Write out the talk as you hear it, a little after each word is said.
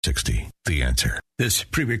60. The Answer. This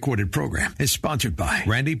pre-recorded program is sponsored by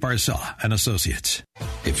Randy Barcella and Associates.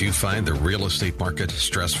 If you find the real estate market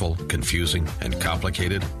stressful, confusing, and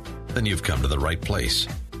complicated, then you've come to the right place.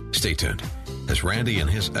 Stay tuned as Randy and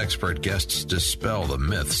his expert guests dispel the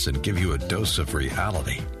myths and give you a dose of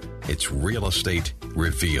reality. It's Real Estate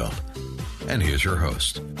Revealed. And here's your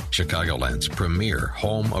host, Chicagoland's premier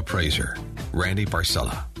home appraiser, Randy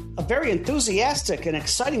Barcella. A very enthusiastic and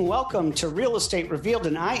exciting welcome to Real Estate Revealed,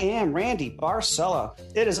 and I am Randy Barcella.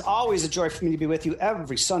 It is always a joy for me to be with you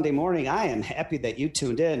every Sunday morning. I am happy that you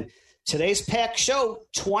tuned in. Today's packed show,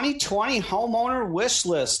 2020 Homeowner Wish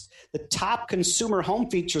List, the top consumer home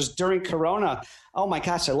features during Corona. Oh my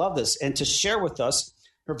gosh, I love this. And to share with us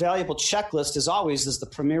her valuable checklist, as always, is the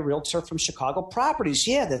premier realtor from Chicago Properties.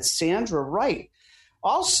 Yeah, that's Sandra Wright.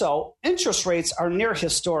 Also, interest rates are near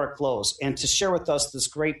historic lows. And to share with us this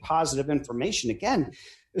great positive information, again,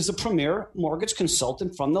 is the premier mortgage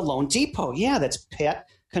consultant from the Loan Depot. Yeah, that's Pat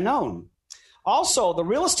Cannone. Also, the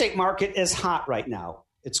real estate market is hot right now.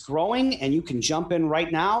 It's growing, and you can jump in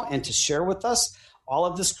right now. And to share with us all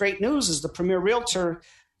of this great news is the premier realtor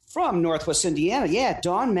from Northwest Indiana. Yeah,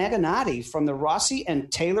 Dawn Maganotti from the Rossi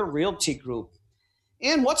and Taylor Realty Group.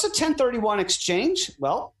 And what's a 1031 exchange?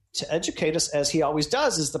 Well, to educate us, as he always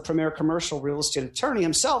does, is the premier commercial real estate attorney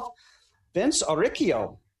himself, Vince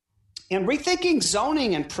Auricchio. And rethinking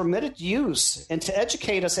zoning and permitted use. And to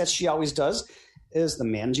educate us, as she always does, is the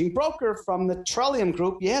managing broker from the Trillium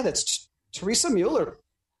Group. Yeah, that's Teresa Mueller.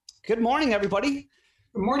 Good morning, everybody.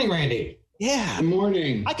 Good morning, Randy. Yeah. Good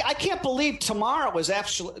morning. I can't believe tomorrow was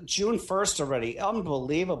actually June 1st already.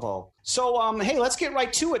 Unbelievable. So, hey, let's get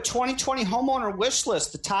right to it. 2020 Homeowner Wish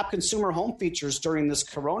List, the top consumer home features during this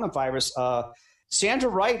coronavirus. Sandra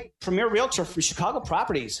Wright, premier realtor from Chicago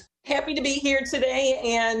Properties. Happy to be here today.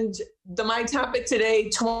 And my topic today,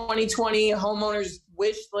 2020 Homeowners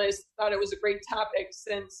Wish List, thought it was a great topic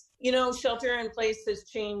since, shelter in place has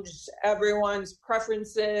changed everyone's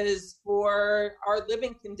preferences for our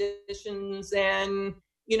living conditions and,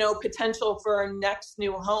 potential for our next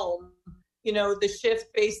new home. The shift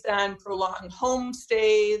based on prolonged home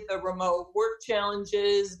stay, the remote work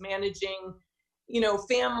challenges, managing,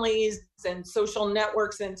 families and social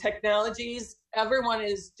networks and technologies. Everyone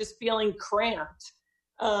is just feeling cramped.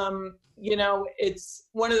 It's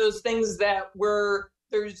one of those things that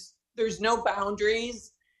there's no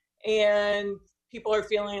boundaries and people are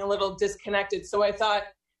feeling a little disconnected. So I thought,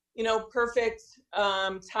 perfect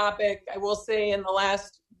topic. I will say in the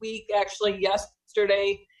last week, actually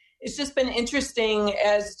yesterday, it's just been interesting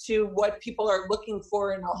as to what people are looking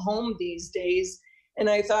for in a home these days. And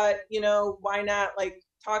I thought, why not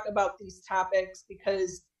talk about these topics,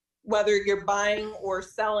 because whether you're buying or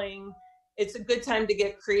selling, it's a good time to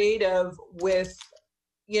get creative with,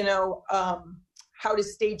 how to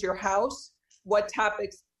stage your house, what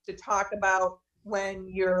topics to talk about when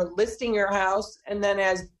you're listing your house, and then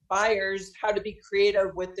as buyers, how to be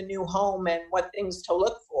creative with the new home and what things to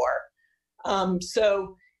look for.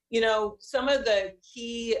 Some of the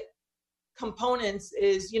key components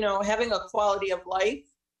is, having a quality of life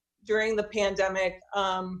during the pandemic.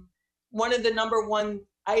 One of the number one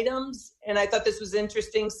items, and I thought this was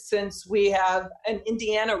interesting since we have an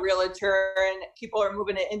Indiana realtor and people are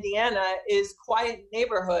moving to Indiana, is quiet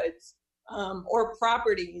neighborhoods or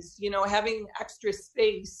properties. Having extra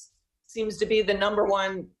space seems to be the number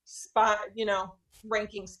one spot,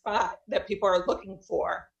 ranking spot that people are looking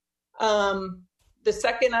for. The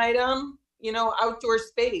second item, outdoor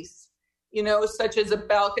space, such as a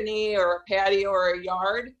balcony or a patio or a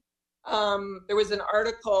yard. There was an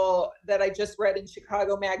article that I just read in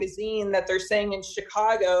Chicago Magazine that they're saying in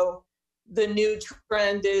Chicago, the new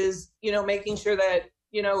trend is, making sure that,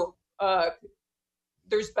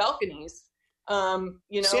 there's balconies,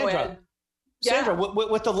 Sandra,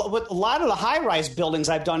 with a lot of the high-rise buildings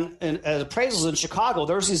I've done as appraisals in Chicago,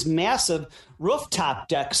 there's these massive rooftop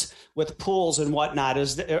decks with pools and whatnot.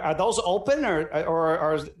 Are those open or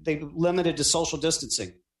are they limited to social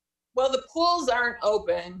distancing? Well, the pools aren't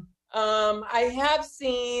open. I have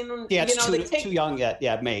seen, yeah, it's too young yet.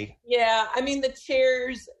 Yeah, May. Yeah. I mean, the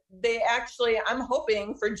chairs, I'm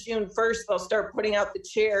hoping for June 1st, they'll start putting out the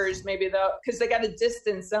chairs, because they got to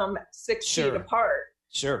distance them 6 feet apart.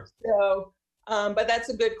 Sure. So, but that's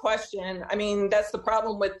a good question. I mean, that's the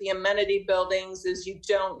problem with the amenity buildings is you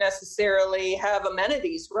don't necessarily have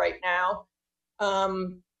amenities right now.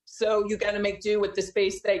 So you got to make do with the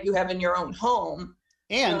space that you have in your own home.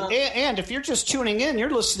 And if you're just tuning in, you're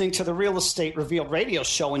listening to the Real Estate Revealed radio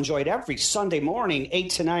show, enjoyed every Sunday morning,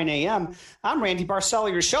 8 to 9 a.m. I'm Randy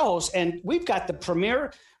Barcella, your show host, and we've got the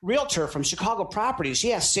premier realtor from Chicago Properties.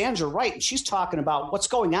 Yes, Sandra Wright, and she's talking about what's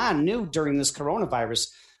going on new during this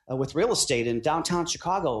coronavirus with real estate in downtown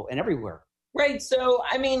Chicago and everywhere. Right. So,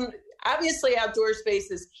 I mean, obviously outdoor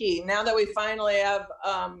space is key. Now that we finally have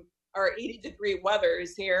our 80-degree weather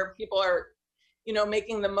is here, people are,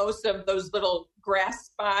 making the most of those little grass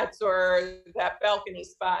spots or that balcony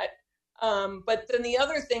spot. But then the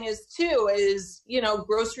other thing is,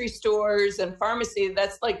 grocery stores and pharmacy,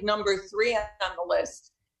 that's like number 3 on the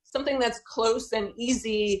list. Something that's close and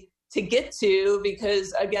easy to get to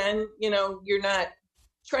because, again, you're not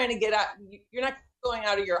trying to get out, you're not going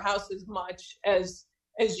out of your house as much as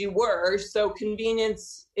you were. So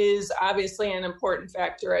convenience is obviously an important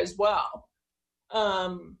factor as well.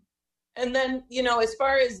 And then, as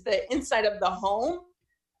far as the inside of the home,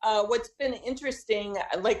 what's been interesting,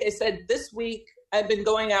 like I said, this week, I've been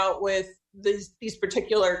going out with these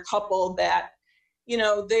particular couple that,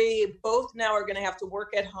 they both now are going to have to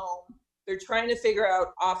work at home. They're trying to figure out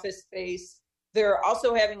office space. They're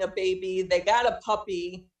also having a baby. They got a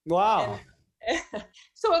puppy. Wow.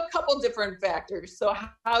 So a couple different factors. So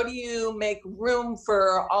how do you make room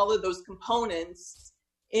for all of those components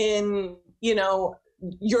in,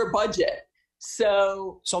 your budget?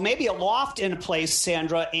 So maybe a loft in a place,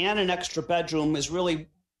 Sandra, and an extra bedroom is really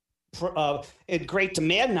in great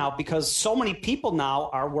demand now because so many people now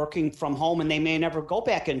are working from home and they may never go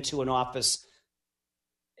back into an office.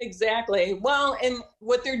 Exactly. Well, and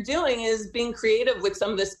what they're doing is being creative with some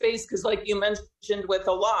of the space because like you mentioned with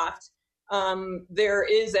a loft, there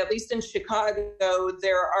is, at least in Chicago,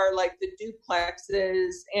 there are like the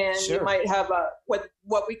duplexes and Sure. You might have what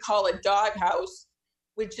we call a dog house,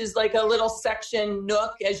 which is like a little section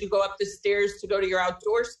nook as you go up the stairs to go to your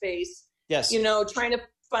outdoor space. Yes. Trying to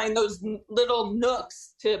find those little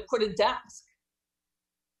nooks to put a desk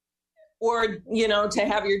or, to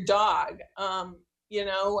have your dog.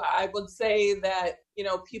 I would say that,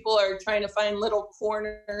 people are trying to find little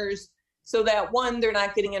corners so that one, they're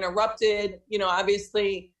not getting interrupted,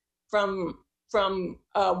 obviously from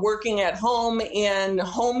working at home and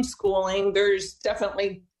homeschooling, there's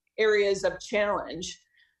definitely areas of challenge.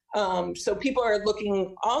 So people are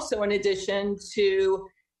looking also in addition to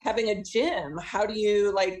having a gym. How do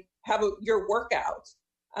you have your workout?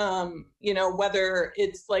 Whether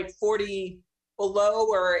it's like 40 below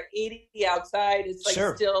or 80 outside, it's like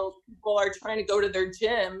Sure. Still people are trying to go to their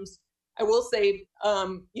gyms. I will say,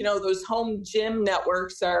 those home gym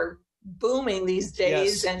networks are booming these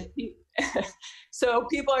days. Yes. And so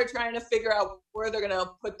people are trying to figure out where they're going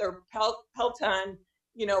to put their Peloton,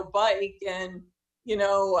 bike and,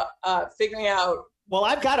 figuring out. Well,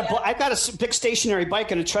 I've got a big stationary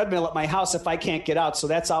bike and a treadmill at my house if I can't get out. So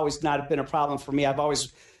that's always not been a problem for me. I've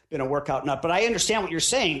always been a workout nut. But I understand what you're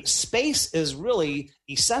saying. Space is really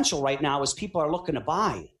essential right now as people are looking to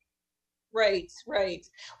buy. Right.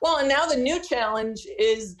 Well, and now the new challenge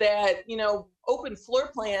is that, open floor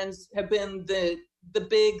plans have been the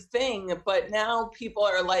big thing, but now people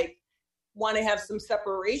are want to have some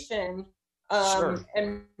separation Sure.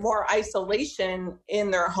 and more isolation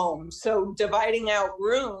in their home. So dividing out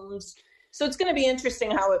rooms. So it's going to be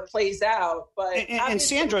interesting how it plays out. But and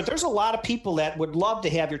Sandra, there's a lot of people that would love to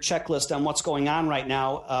have your checklist on what's going on right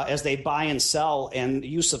now as they buy and sell and the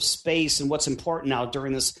use of space and what's important now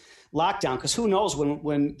during this lockdown, because who knows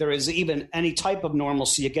when there is even any type of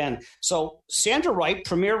normalcy again. So Sandra Wright,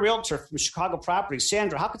 premier realtor from Chicago Properties.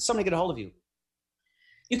 Sandra, how could somebody get a hold of you?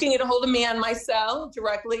 You can get a hold of me on my cell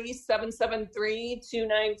directly,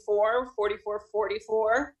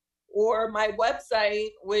 773-294-4444, or my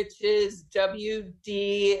website, which is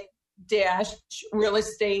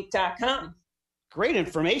wd-realestate.com. Great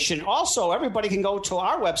information. Also, everybody can go to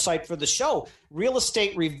our website for the show,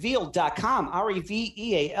 realestaterevealed.com,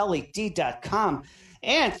 REVEALED.com.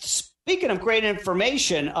 And speaking of great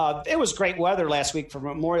information, it was great weather last week for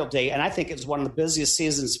Memorial Day, and I think it's one of the busiest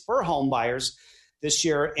seasons for home buyers this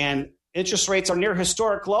year. And interest rates are near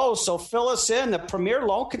historic lows. So fill us in, the premier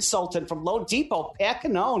loan consultant from Loan Depot, Pat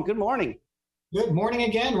Cannone. Good morning. Good morning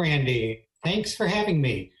again, Randy. Thanks for having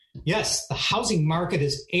me. Yes, the housing market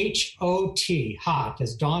is hot,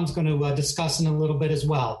 as Dawn's going to discuss in a little bit as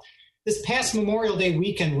well. This past Memorial Day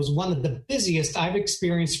weekend was one of the busiest I've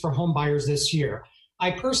experienced for home buyers this year.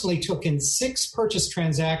 I personally took in 6 purchase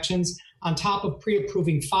transactions on top of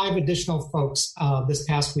pre-approving 5 additional folks this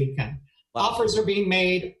past weekend. Wow. Offers are being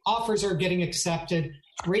made. Offers are getting accepted.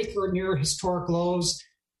 Rates are near historic lows.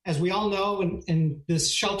 As we all know, in this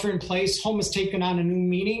shelter in place, home has taken on a new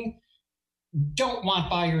meaning. don't want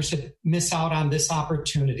buyers to miss out on this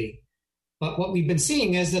opportunity. But what we've been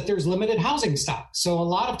seeing is that there's limited housing stock. So a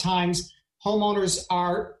lot of times homeowners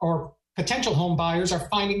or potential home buyers are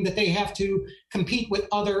finding that they have to compete with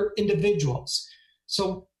other individuals.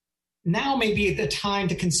 So now may be the time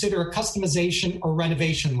to consider a customization or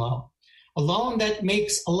renovation loan, a loan that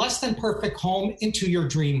makes a less than perfect home into your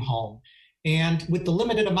dream home. And with the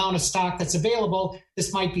limited amount of stock that's available,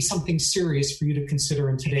 this might be something serious for you to consider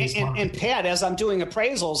in today's market. And Pat, as I'm doing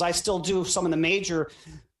appraisals, I still do some of the major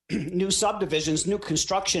new subdivisions, new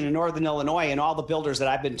construction in Northern Illinois, and all the builders that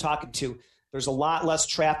I've been talking to. There's a lot less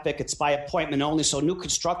traffic. It's by appointment only, so new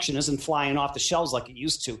construction isn't flying off the shelves like it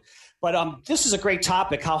used to. But this is a great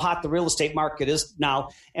topic, how hot the real estate market is now.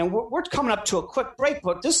 And we're coming up to a quick break,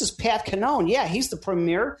 but this is Pat Cannone. Yeah, he's the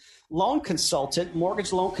premier loan consultant,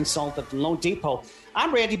 mortgage loan consultant from Loan Depot.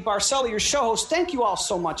 I'm Randy Barcella, your show host. Thank you all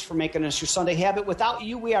so much for making us your Sunday habit. Without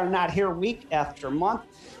you, we are not here week after month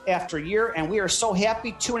after year, and we are so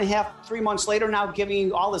happy 2.5, 3 months later now giving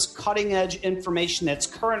you all this cutting-edge information that's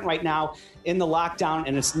current right now in the lockdown,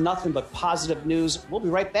 and it's nothing but positive news. We'll be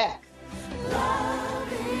right back.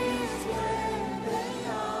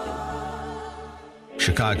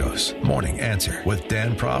 Chicago's Morning Answer with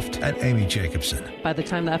Dan Proft and Amy Jacobson. By the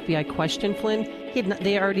time the FBI questioned Flynn,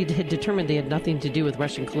 they already had determined they had nothing to do with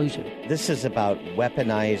Russian collusion. This is about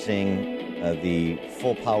weaponizing the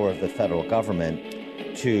full power of the federal government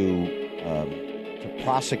to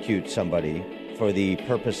prosecute somebody for the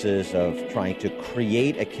purposes of trying to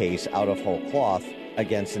create a case out of whole cloth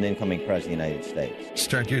against an incoming president of the United States.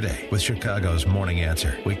 Start your day with Chicago's Morning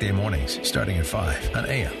Answer. Weekday mornings starting at 5 on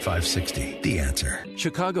AM 560. The Answer.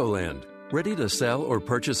 Chicagoland. Ready to sell or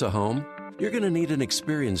purchase a home? You're going to need an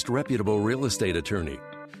experienced, reputable real estate attorney.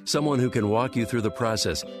 Someone who can walk you through the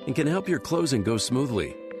process and can help your closing go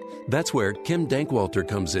smoothly. That's where Kim Dankwalter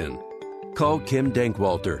comes in. Call Kim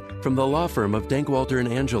Dankwalter from the law firm of Dankwalter &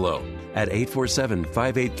 Angelo at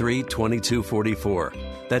 847-583-2244.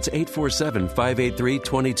 That's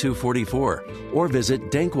 847-583-2244. Or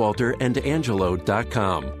visit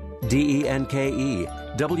dankwalterandangelo.com.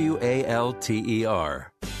 DENKEWALTER.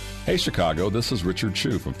 Hey Chicago, this is Richard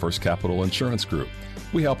Chu from First Capital Insurance Group.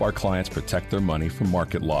 We help our clients protect their money from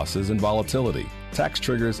market losses and volatility, tax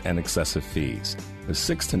triggers, and excessive fees. A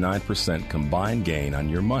 6 to 9% combined gain on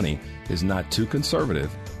your money is not too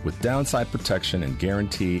conservative. With downside protection and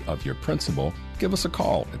guarantee of your principal, give us a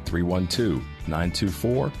call at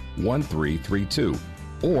 312-924-1332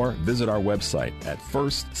 or visit our website at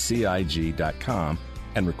firstcig.com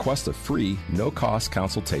and request a free, no-cost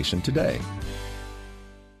consultation today.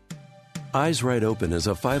 Eyes Wide Open is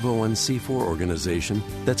a 501c4 organization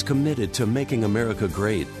that's committed to making America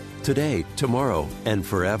great, today, tomorrow, and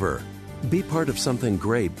forever. Be part of something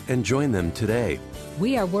great and join them today.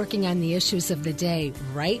 We are working on the issues of the day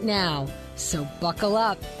right now, so buckle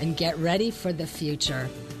up and get ready for the future.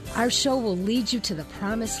 Our show will lead you to the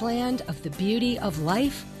promised land of the beauty of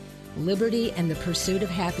life, liberty, and the pursuit of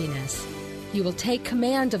happiness. You will take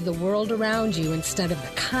command of the world around you instead of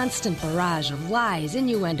the constant barrage of lies,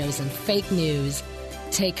 innuendos, and fake news.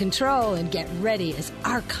 Take control and get ready as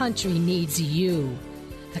our country needs you.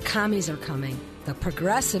 The commies are coming. The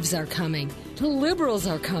progressives are coming. The liberals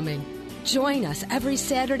are coming. Join us every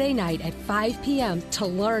Saturday night at 5 p.m. to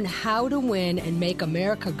learn how to win and make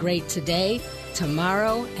America great today,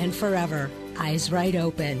 tomorrow, and forever. Eyes Wide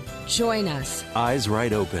Open. Join us. Eyes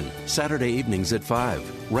Wide Open, Saturday evenings at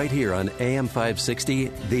 5, right here on AM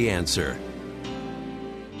 560, The Answer.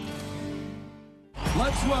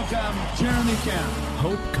 Let's welcome Jeremy Camp.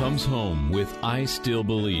 Hope comes home with I Still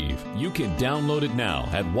Believe. You can download it now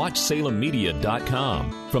at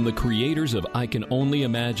WatchSalemMedia.com. From the creators of I Can Only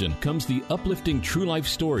Imagine comes the uplifting true life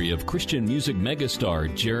story of Christian music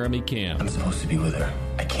megastar Jeremy Camp. I'm supposed to be with her.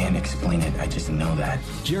 I can't explain it. I just know that.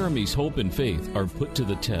 Jeremy's hope and faith are put to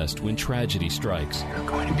the test when tragedy strikes. You're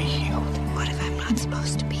going to be healed. What if I'm not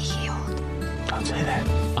supposed to be healed? Don't say that.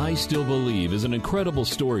 I Still Believe is an incredible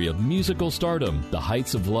story of musical stardom, the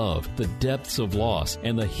heights of love, the depths of loss,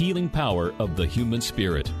 and the healing power of the human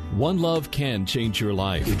spirit. One love can change your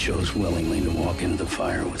life. You chose willingly to walk into the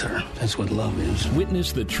fire with her. That's what love is.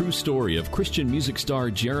 Witness the true story of Christian music star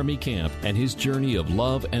Jeremy Camp and his journey of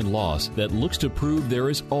love and loss that looks to prove there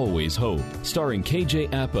is always hope. Starring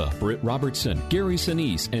KJ Apa, Britt Robertson, Gary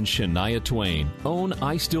Sinise, and Shania Twain. Own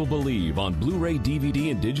I Still Believe on Blu-ray,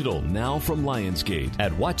 DVD, and digital now from Lionsgate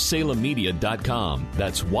at WatchSalemMedia.com.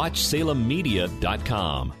 That's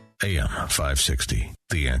WatchSalemMedia.com. AM 560,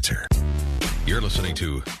 The Answer. You're listening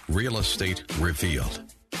to Real Estate Revealed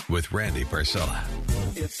with Randy Barcella.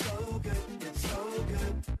 It's so good, it's so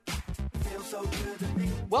good. Feels so good to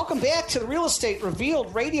Welcome back to the Real Estate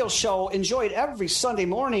Revealed radio show. Enjoyed every Sunday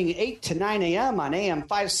morning, 8 to 9 a.m. on AM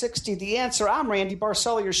 560. The Answer. I'm Randy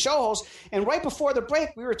Barcella, your show host. And right before the break,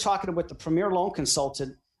 we were talking with the premier loan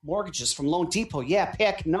consultant, mortgages from Loan Depot. Yeah,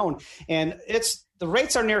 Pat Cannone. And the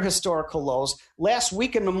rates are near historical lows. Last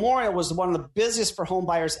weekend, Memorial was one of the busiest for home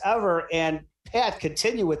buyers ever. And Pat,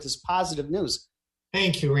 continue with this positive news.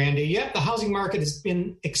 Thank you, Randy. Yep, the housing market has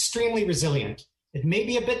been extremely resilient. It may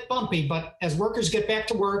be a bit bumpy, but as workers get back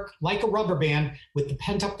to work like a rubber band with the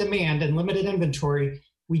pent-up demand and limited inventory,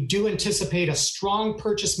 we do anticipate a strong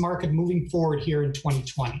purchase market moving forward here in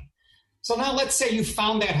 2020. So now let's say you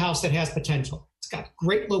found that house that has potential. It's got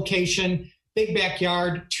great location, big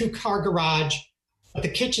backyard, 2-car garage, but the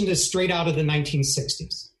kitchen is straight out of the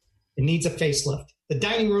 1960s. It needs a facelift. The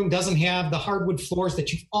dining room doesn't have the hardwood floors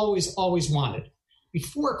that you've always wanted.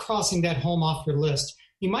 Before crossing that home off your list,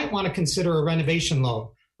 you might want to consider a renovation loan,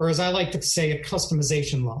 or as I like to say, a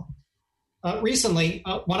customization loan. Recently,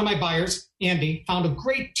 one of my buyers, Andy, found a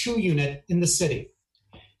great 2-unit in the city.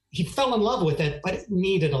 He fell in love with it, but it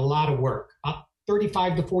needed a lot of work, about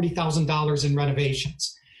 $35,000 to $40,000 in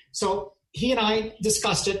renovations. So he and I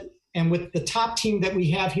discussed it, and with the top team that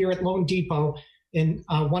we have here at Loan Depot, and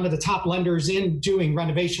one of the top lenders in doing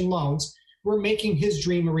renovation loans, we're making his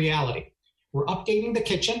dream a reality. We're updating the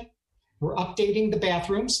kitchen. We're updating the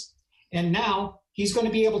bathrooms, and now he's going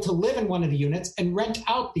to be able to live in one of the units and rent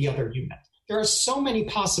out the other unit. There are so many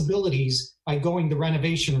possibilities by going the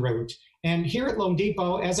renovation route. And here at Loan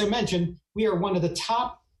Depot, as I mentioned, we are one of the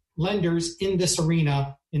top lenders in this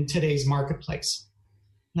arena in today's marketplace.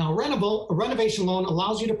 Now, a renovation loan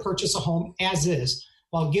allows you to purchase a home as is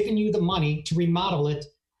while giving you the money to remodel it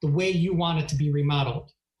the way you want it to be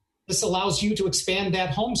remodeled. This allows you to expand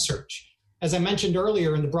that home search. As I mentioned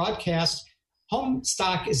earlier in the broadcast, home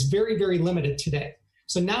stock is very, very limited today.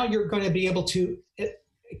 So now you're going to be able to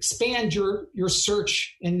expand your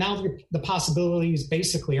search, and now the possibilities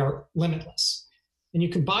basically are limitless. And you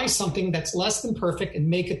can buy something that's less than perfect and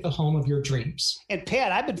make it the home of your dreams. And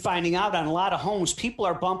Pat, I've been finding out on a lot of homes, people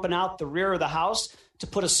are bumping out the rear of the house to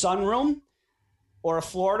put a sunroom or a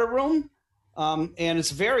Florida room. And it's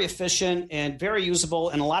very efficient and very usable.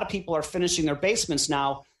 And a lot of people are finishing their basements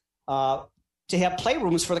now to have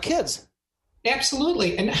playrooms for the kids.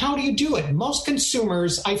 Absolutely. And how do you do it? Most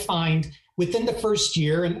consumers, I find, within the first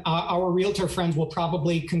year, and our realtor friends will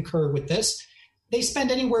probably concur with this, they spend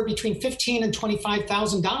anywhere between $15,000 and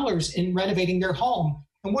 $25,000 in renovating their home.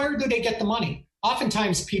 And where do they get the money?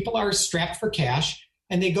 Oftentimes, people are strapped for cash,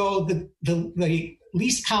 and they go the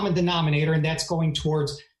least common denominator, and that's going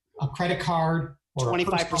towards a credit card or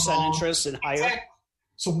 25% interest and higher. Exactly.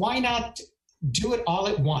 So why not do it all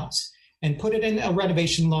at once and put it in a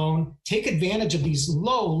renovation loan? Take advantage of these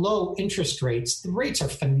low interest rates. The rates are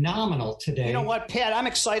phenomenal today. You know what, Pat? I'm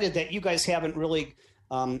excited that you guys haven't really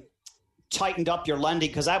tightened up your lending,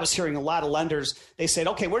 because I was hearing a lot of lenders, they said,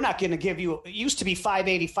 okay, we're not going to give you, it used to be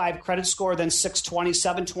 585 credit score, then 620,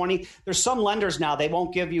 720. There's some lenders now, they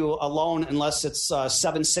won't give you a loan unless it's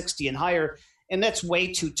 760 and higher. And that's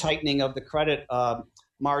way too tightening of the credit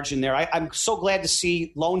margin there. I'm so glad to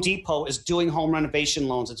see Loan Depot is doing home renovation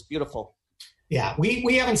loans. It's beautiful. Yeah,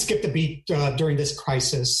 we haven't skipped a beat during this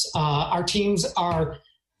crisis. Our teams are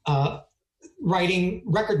writing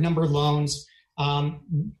record number of loans.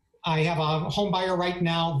 I have a home buyer right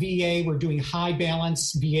now, VA. We're doing high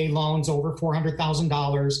balance VA loans over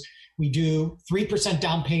 $400,000. We do 3%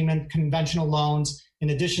 down payment conventional loans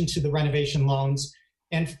in addition to the renovation loans.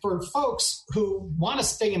 And for folks who want to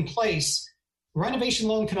stay in place, renovation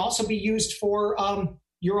loan can also be used for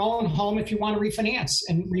your own home if you want to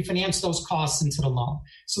refinance those costs into the loan.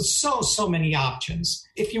 So many options.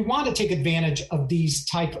 If you want to take advantage of these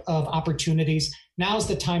type of opportunities, now's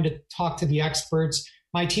the time to talk to the experts.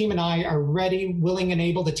 My team and I are ready, willing, and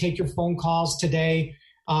able to take your phone calls today,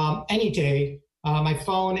 any day. My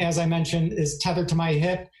phone, as I mentioned, is tethered to my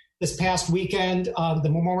hip. This past weekend, the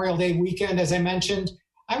Memorial Day weekend, as I mentioned,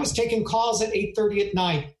 I was taking calls at 8:30 at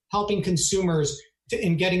night, helping consumers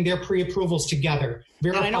in getting their pre-approvals together.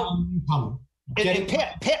 Pat,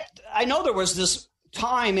 I know there was this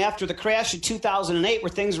time after the crash in 2008 where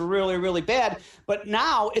things were really, really bad, but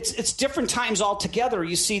now it's different times altogether.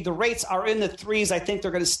 You see the rates are in the threes. I think they're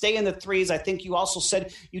going to stay in the threes. I think you also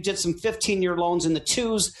said you did some 15-year loans in the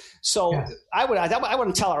twos. So yes. I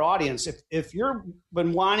would tell our audience, if you've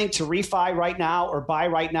been wanting to refi right now or buy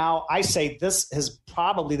right now, I say this is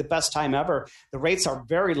probably the best time ever. The rates are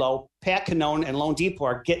very low. Pat Cannone and Loan Depot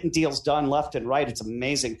are getting deals done left and right. It's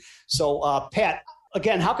amazing. So Pat,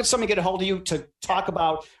 again, how could somebody get a hold of you to talk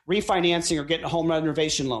about refinancing or getting a home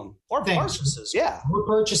renovation loan or purchases? Yeah. Or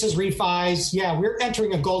purchases, refis. Yeah, we're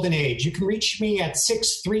entering a golden age. You can reach me at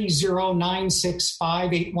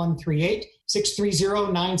 630-965-8138,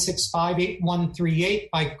 630-965-8138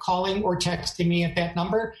 by calling or texting me at that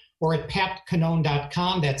number or at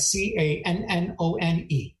patcannone.com. That's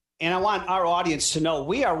CANNONE. And I want our audience to know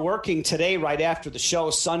we are working today right after the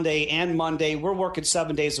show, Sunday and Monday. We're working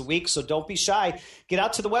 7 days a week, so don't be shy. Get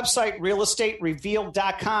out to the website,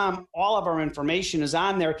 realestaterevealed.com. All of our information is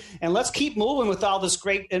on there. And let's keep moving with all this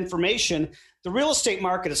great information. The real estate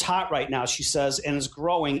market is hot right now, she says, and is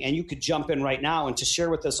growing, and you could jump in right now. And to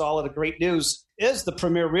share with us all of the great news is the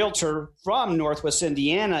premier realtor from Northwest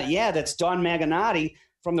Indiana. Yeah, that's Dawn Maganotti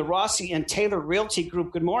from the Rossi and Taylor Realty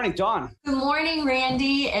Group. Good morning, Dawn. Good morning,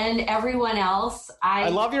 Randy and everyone else. I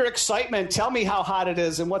love your excitement. Tell me how hot it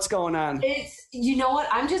is and what's going on. You know what?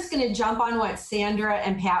 I'm just going to jump on what Sandra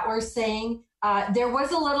and Pat were saying. There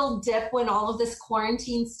was a little dip when all of this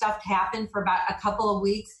quarantine stuff happened for about a couple of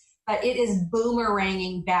weeks, but it is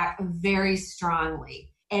boomeranging back very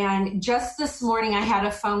strongly. And just this morning, I had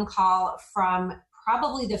a phone call from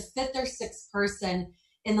probably the fifth or sixth person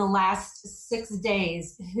in the last 6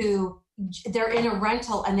 days who they're in a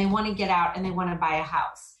rental and they want to get out and they want to buy a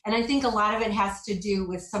house. And I think a lot of it has to do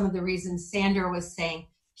with some of the reasons Sandra was saying.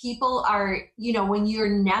 People are, when you're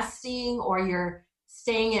nesting or you're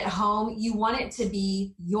staying at home, you want it to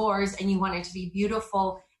be yours and you want it to be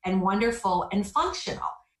beautiful and wonderful and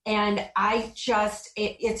functional. And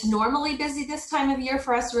it's normally busy this time of year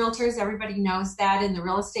for us realtors. Everybody knows that in the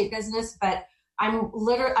real estate business, but I'm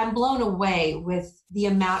blown away with the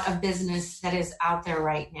amount of business that is out there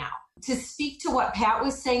right now. To speak to what Pat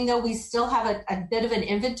was saying, though, we still have a bit of an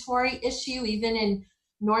inventory issue. Even in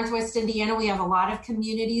Northwest Indiana, we have a lot of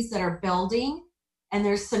communities that are building, and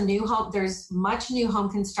there's there's much new home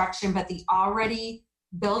construction, but the already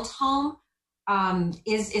built home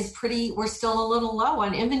is pretty. We're still a little low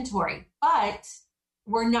on inventory, but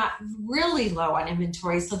we're not really low on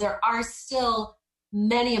inventory. So there are still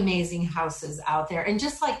many amazing houses out there. And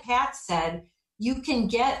just like Pat said, you can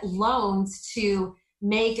get loans to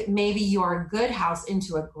make maybe your good house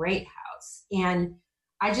into a great house. And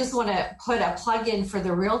I just want to put a plug in for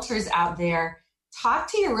the realtors out there. Talk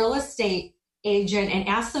to your real estate agent and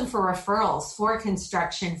ask them for referrals for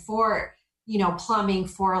construction, for, plumbing,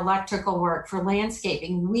 for electrical work, for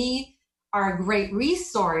landscaping. We are a great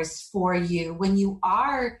resource for you when you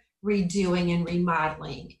are redoing and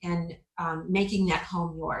remodeling and making that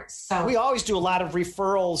home yours. So we always do a lot of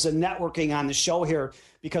referrals and networking on the show here,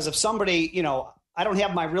 because if somebody, I don't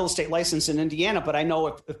have my real estate license in Indiana, but I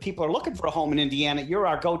know if people are looking for a home in Indiana, you're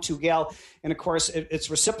our go-to gal. And of course,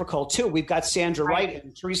 it's reciprocal too. We've got Sandra Wright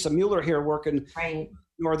and Teresa Mueller here working in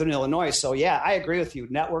Northern Illinois. So yeah, I agree with you.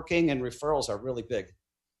 Networking and referrals are really big.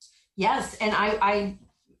 Yes. And I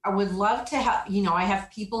would love to have, I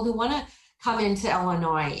have people who want to come into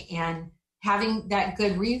Illinois, and having that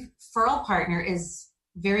good referral partner is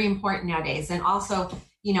very important nowadays. And also,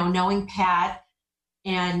 knowing Pat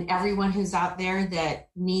and everyone who's out there that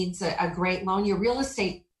needs a great loan, your real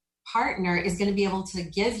estate partner is going to be able to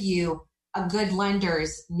give you a good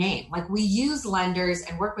lender's name. Like, we use lenders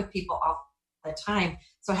and work with people all the time.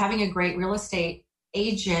 So having a great real estate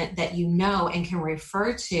agent that and can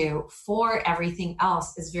refer to for everything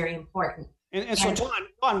else is very important. And so,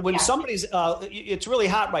 Dawn, when somebody's, it's really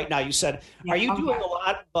hot right now, you said, are you doing a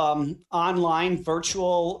lot of online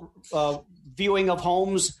virtual viewing of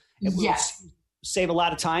homes? Yes. Save a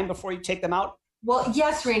lot of time before you take them out? Well,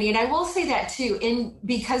 yes, Randy. And I will say that too,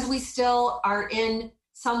 because we still are in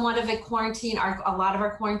somewhat of a quarantine. A lot of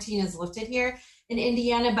our quarantine is lifted here in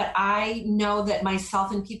Indiana, but I know that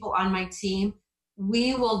myself and people on my team,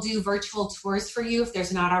 we will do virtual tours for you if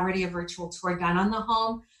there's not already a virtual tour done on the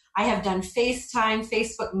home. I have done FaceTime,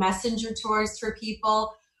 Facebook Messenger tours for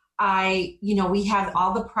people. We have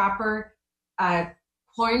all the proper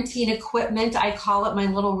quarantine equipment. I call it my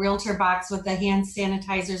little realtor box with the hand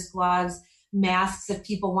sanitizers, gloves, masks if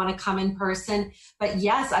people want to come in person. But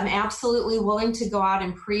yes, I'm absolutely willing to go out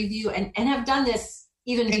and preview and have done this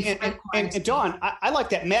even before. And Dawn, I like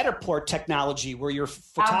that Matterport technology where your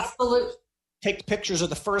photographer take pictures of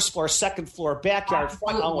the first floor, second floor, backyard,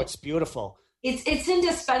 front. Oh, it's beautiful. It's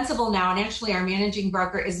indispensable now, and actually our managing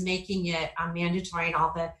broker is making it mandatory in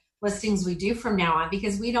all the listings we do from now on,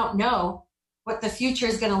 because we don't know what the future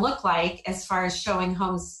is going to look like as far as showing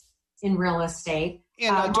homes in real estate.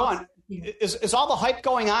 And Dawn, is all the hype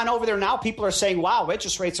going on over there now? People are saying, wow,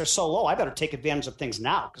 interest rates are so low. I better take advantage of things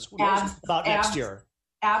now, because who knows about next year.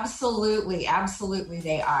 Absolutely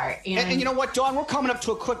they are. And you know what, Dawn, we're coming up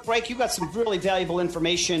to a quick break. You've got some really valuable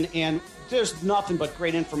information, and there's nothing but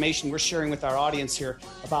great information we're sharing with our audience here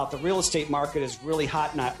about the real estate market is really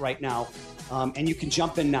hot right now. And you can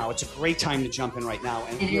jump in now. It's a great time to jump in right now.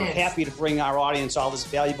 And we're happy to bring our audience all this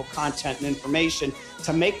valuable content and information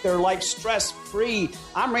to make their life stress-free.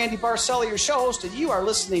 I'm Randy Barcella, your show host, and you are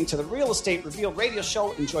listening to the Real Estate Revealed radio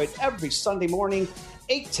show, enjoyed every Sunday morning,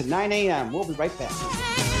 8 to 9 a.m. We'll be right back.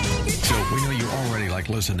 So we know you already like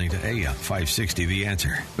listening to AM 560 The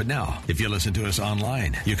Answer. But now, if you listen to us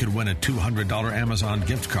online, you could win a $200 Amazon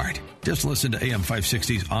gift card. Just listen to AM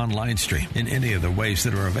 560's online stream in any of the ways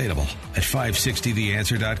that are available at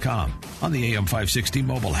 560theanswer.com, on the AM 560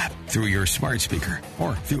 mobile app, through your smart speaker,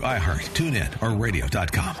 or through iHeart, TuneIn, or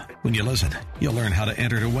radio.com. When you listen, you'll learn how to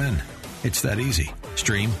enter to win. It's that easy.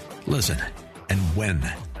 Stream, listen, and win.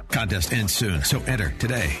 Contest ends soon, so enter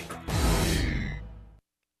today.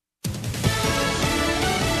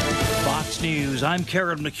 Fox News, I'm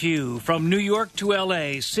Karen McHugh. From New York to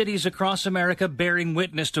L.A., cities across America bearing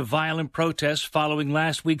witness to violent protests following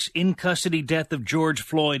last week's in-custody death of George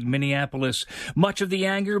Floyd in Minneapolis. Much of the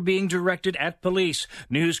anger being directed at police,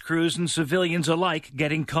 news crews and civilians alike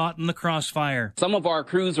getting caught in the crossfire. Some of our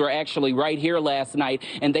crews were actually right here last night,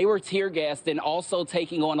 and they were tear-gassed and also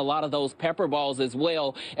taking on a lot of those pepper balls as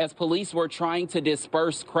well, as police were trying to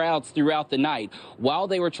disperse crowds throughout the night. While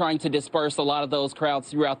they were trying to disperse a lot of those crowds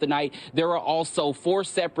throughout the night, there were also 4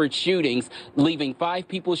 separate shootings, leaving 5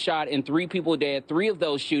 people shot and 3 people dead. 3 of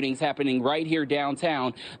those shootings happening right here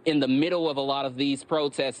downtown in the middle of a lot of these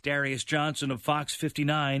protests. Darius Johnson of Fox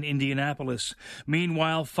 59, Indianapolis.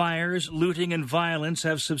 Meanwhile, fires, looting, and violence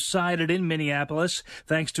have subsided in Minneapolis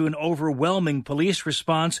thanks to an overwhelming police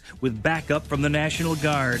response with backup from the National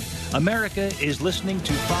Guard. America is listening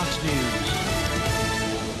to Fox News.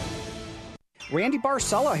 Randy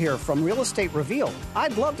Barcella here from Real Estate Revealed.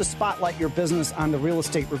 I'd love to spotlight your business on the Real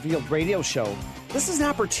Estate Revealed radio show. This is an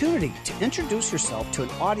opportunity to introduce yourself to an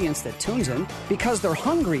audience that tunes in because they're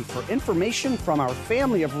hungry for information from our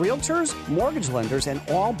family of realtors, mortgage lenders, and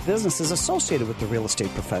all businesses associated with the real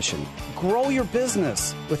estate profession. Grow your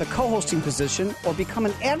business with a co-hosting position or become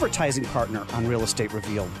an advertising partner on Real Estate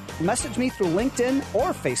Revealed. Message me through LinkedIn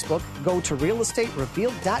or Facebook. Go to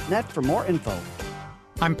realestaterevealed.net for more info.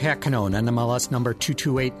 I'm Pat Canone, NMLS number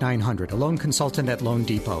 228900, a loan consultant at Loan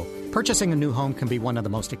Depot. Purchasing a new home can be one of the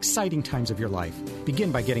most exciting times of your life. Begin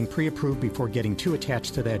by getting pre-approved before getting too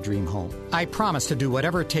attached to that dream home. I promise to do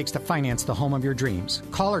whatever it takes to finance the home of your dreams.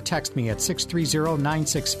 Call or text me at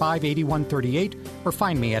 630-965-8138 or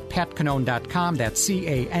find me at patcanone.com. That's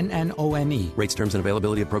CANNONE. Rates, terms, and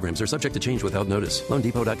availability of programs are subject to change without notice.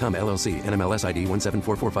 LoanDepot.com, LLC, NMLS ID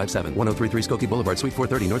 174457, 1033 Skokie Boulevard, Suite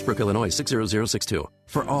 430, Northbrook, Illinois, 60062.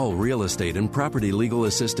 For all real estate and property legal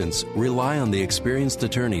assistance, rely on the experienced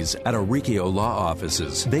attorneys at Auricchio Law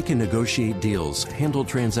Offices. They can negotiate deals, handle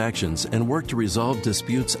transactions, and work to resolve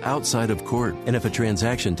disputes outside of court. And if a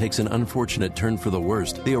transaction takes an unfortunate turn for the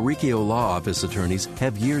worst, the Auricchio Law Office attorneys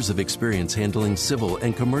have years of experience handling civil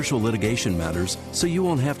and commercial litigation matters, so you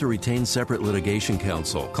won't have to retain separate litigation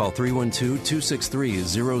counsel. Call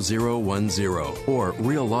 312-263-0010 or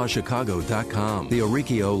reallawchicago.com. The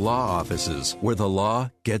Auricchio Law Offices, where the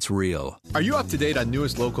law gets real. Are you up to date on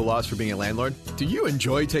newest local laws for being a landlord? Do you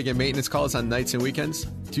enjoy taking maintenance calls on nights and weekends?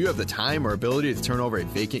 Do you have the time or ability to turn over a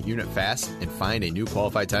vacant unit fast and find a new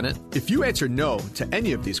qualified tenant? If you answer no to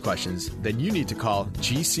any of these questions, then you need to call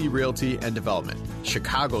GC Realty and Development,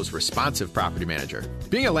 Chicago's responsive property manager.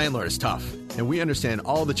 Being a landlord is tough, and we understand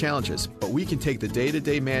all the challenges, but we can take the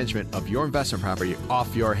day-to-day management of your investment property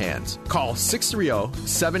off your hands. Call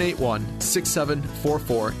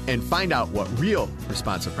 630-781-6744 and find out what real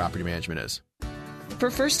responsive property management is. For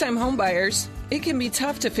first-time homebuyers, it can be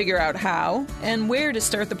tough to figure out how and where to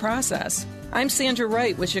start the process. I'm Sandra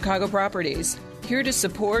Wright with Chicago Properties, here to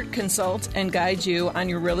support, consult, and guide you on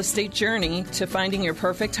your real estate journey to finding your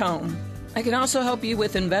perfect home. I can also help you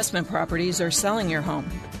with investment properties or selling your home.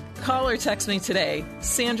 Call or text me today,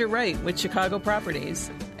 Sandra Wright with Chicago Properties,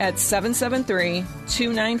 at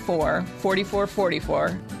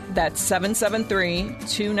 773-294-4444. That's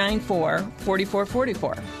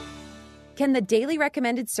 773-294-4444. Can the daily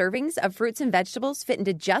recommended servings of fruits and vegetables fit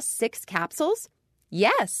into just 6 capsules?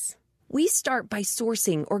 Yes. We start by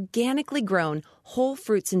sourcing organically grown whole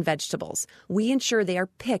fruits and vegetables. We ensure they are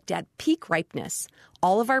picked at peak ripeness.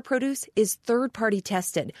 All of our produce is third-party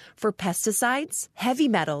tested for pesticides, heavy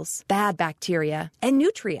metals, bad bacteria, and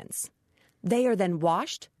nutrients. They are then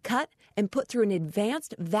washed, cut, and put through an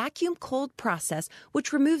advanced vacuum cold process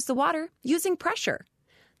which removes the water using pressure.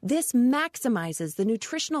 This maximizes the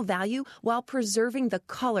nutritional value while preserving the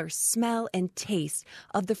color, smell, and taste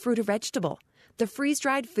of the fruit or vegetable. The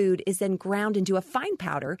freeze-dried food is then ground into a fine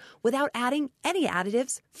powder without adding any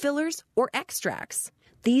additives, fillers, or extracts.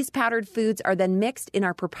 These powdered foods are then mixed in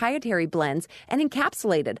our proprietary blends and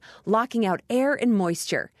encapsulated, locking out air and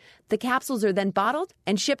moisture. The capsules are then bottled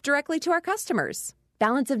and shipped directly to our customers.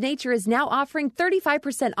 Balance of Nature is now offering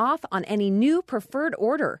 35% off on any new preferred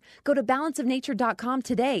order. Go to balanceofnature.com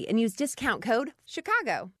today and use discount code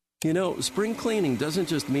Chicago. You know, spring cleaning doesn't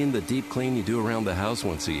just mean the deep clean you do around the house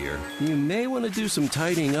once a year. You may want to do some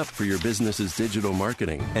tidying up for your business's digital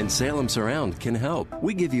marketing, and Salem Surround can help.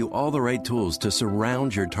 We give you all the right tools to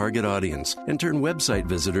surround your target audience and turn website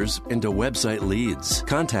visitors into website leads.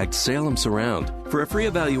 Contact Salem Surround for a free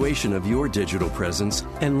evaluation of your digital presence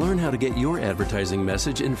and learn how to get your advertising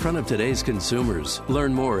message in front of today's consumers.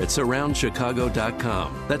 Learn more at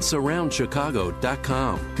surroundchicago.com. That's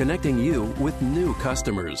surroundchicago.com, connecting you with new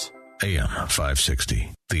customers. AM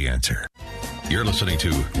 560, The Answer. You're listening to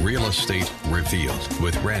Real Estate Revealed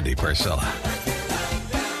with Randy Barcella.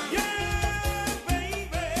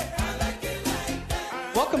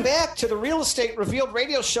 Welcome back to the Real Estate Revealed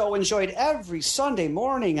radio show, enjoyed every Sunday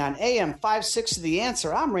morning on AM 560 The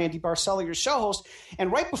Answer. I'm Randy Barcella, your show host.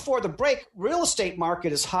 And right before the break, real estate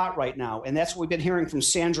market is hot right now. And that's what we've been hearing from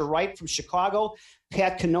Sandra Wright from Chicago,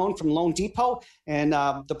 Pat Cannone from Loan Depot, and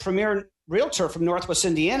the premier realtor from Northwest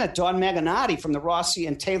Indiana, Dawn Maganotti from the Rossi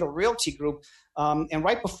and Taylor Realty Group. And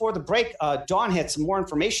right before the break, Dawn had some more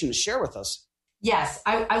information to share with us. Yes,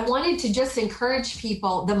 I wanted to just encourage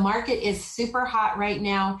people. The market is super hot right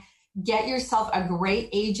now. Get yourself a great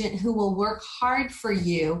agent who will work hard for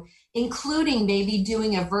you, including maybe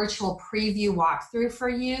doing a virtual preview walkthrough for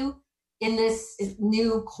you in this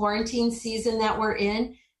new quarantine season that we're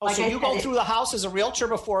in. Oh, like so you go through the house as a realtor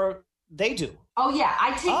before they do? Oh, yeah.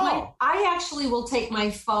 I actually will take my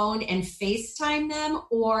phone and FaceTime them,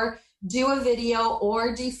 or do a video,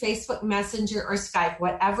 or do Facebook Messenger or Skype,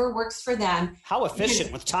 whatever works for them. How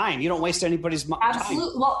efficient with time. You don't waste anybody's time.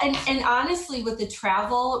 Absolutely. Well, and honestly, with the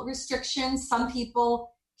travel restrictions, some people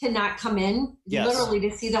cannot come in literally to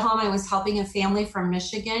see the home. I was helping a family from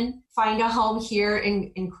Michigan find a home here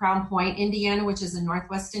in Crown Point, Indiana, which is in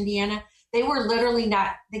Northwest Indiana. They were literally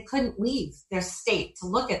they couldn't leave their state to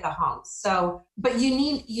look at the homes. So, but you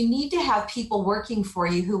need to have people working for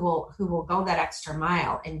you who will go that extra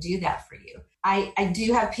mile and do that for you. I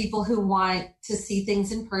do have people who want to see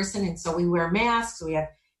things in person. And so we wear masks, we have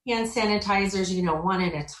hand sanitizers, one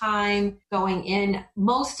at a time going in.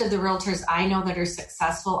 Most of the realtors I know that are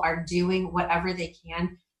successful are doing whatever they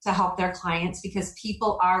can to help their clients, because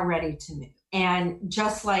people are ready to move. And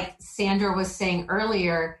just like Sandra was saying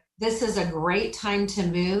earlier, this is a great time to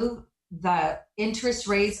move. The interest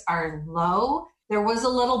rates are low. There was a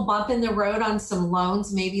little bump in the road on some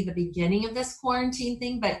loans, maybe the beginning of this quarantine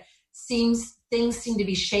thing, but things seem to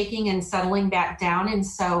be shaking and settling back down. And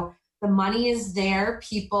so the money is there.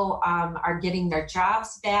 People are getting their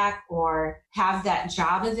jobs back or have that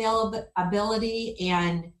job availability,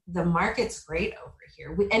 and the market's great over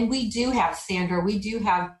here. And we do have, Sandra, we do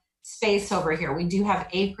have space over here. We do have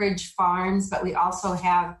acreage farms, but we also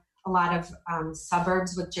have a lot of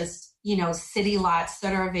suburbs with just, city lots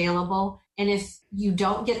that are available. And if you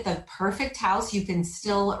don't get the perfect house, you can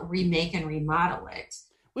still remake and remodel it.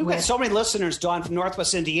 We've got so many listeners, Dawn, from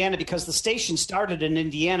Northwest Indiana, because the station started in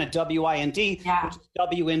Indiana, WIND, which is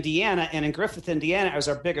W Indiana, and in Griffith, Indiana is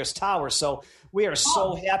our biggest tower. So we are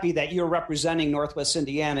so happy that you're representing Northwest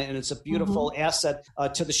Indiana, and it's a beautiful asset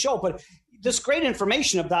to the show. But this great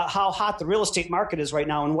information about how hot the real estate market is right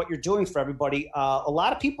now and what you're doing for everybody. A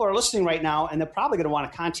lot of people are listening right now, and they're probably going to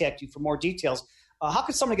want to contact you for more details. How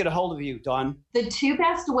can somebody get a hold of you, Dawn? The two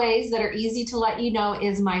best ways that are easy to let you know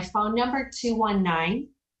is my phone number,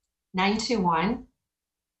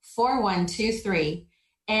 219-921-4123.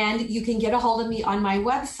 And you can get a hold of me on my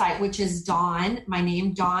website, which is my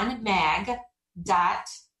name, dawnmag.org.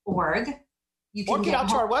 Or get out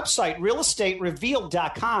to our website,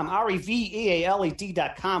 realestaterevealed.com,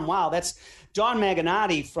 REVEALED.com. Wow, that's Dawn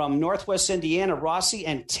Maganotti from Northwest Indiana, Rossi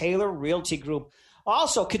and Taylor Realty Group.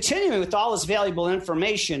 Also, continuing with all this valuable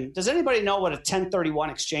information, does anybody know what a 1031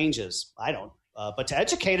 exchange is? I don't. But to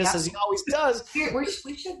educate us, as he always does,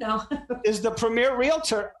 we should know, is the premier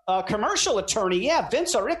realtor, commercial attorney. Yeah,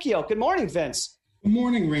 Vince Auricchio. Good morning, Vince. Good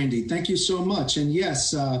morning, Randy. Thank you so much. And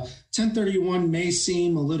yes, 1031 may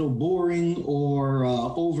seem a little boring or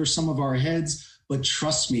over some of our heads, but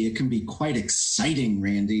trust me, it can be quite exciting,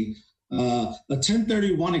 Randy. A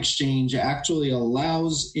 1031 exchange actually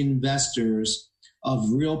allows investors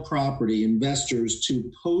of real property, investors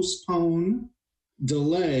to postpone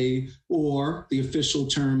delay, or the official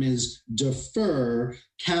term is defer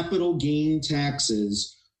capital gain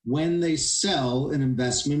taxes when they sell an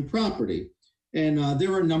investment property. And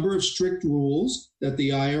there are a number of strict rules that the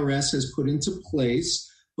IRS has put into place,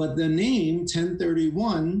 but the name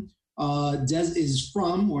 1031 is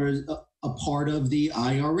from or is a part of the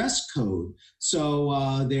IRS code.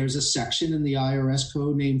 So there's a section in the IRS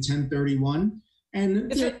code named 1031.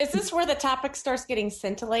 And is this where the topic starts getting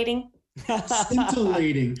scintillating?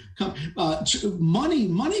 Scintillating.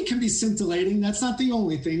 Money can be scintillating. That's not the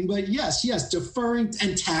only thing, but yes, deferring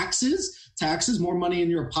and taxes, more money in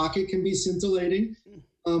your pocket can be scintillating.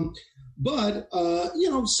 But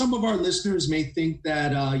some of our listeners may think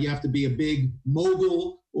that you have to be a big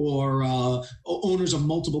mogul or owners of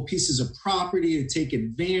multiple pieces of property to take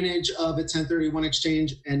advantage of a 1031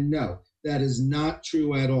 exchange. And no, that is not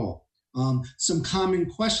true at all. Some common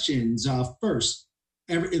questions. First,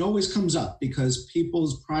 it always comes up because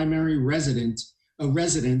people's primary residence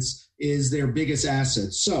is their biggest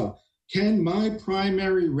asset. So can my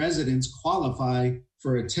primary residence qualify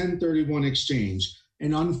for a 1031 exchange?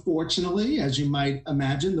 And unfortunately, as you might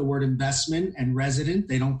imagine, the word investment and resident,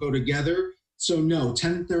 they don't go together. So no,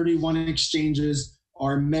 1031 exchanges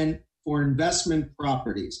are meant for investment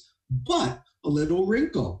properties. But a little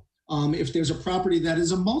wrinkle. If there's a property that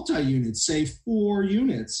is a multi-unit, say 4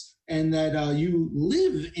 units, and that you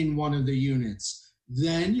live in one of the units,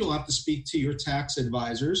 then you'll have to speak to your tax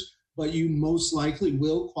advisors, but you most likely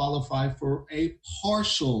will qualify for a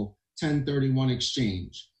partial 1031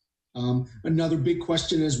 exchange. Another big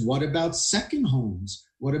question is, what about second homes?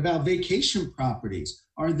 What about vacation properties?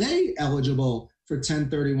 Are they eligible for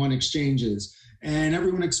 1031 exchanges? And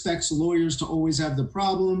everyone expects lawyers to always have the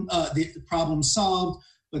problem solved,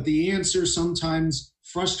 but the answer, sometimes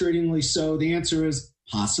frustratingly so, the answer is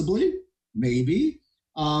possibly, maybe.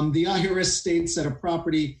 The IRS states that a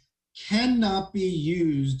property cannot be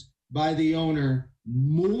used by the owner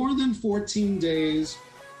more than 14 days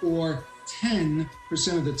or 10%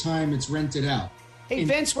 of the time it's rented out. Hey,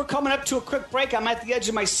 Vince, we're coming up to a quick break. I'm at the edge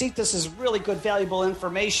of my seat. This is really good, valuable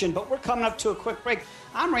information, but we're coming up to a quick break.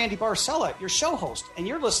 I'm Randy Barcella, your show host, and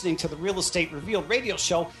you're listening to the Real Estate Revealed radio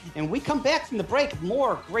show. And we come back from the break,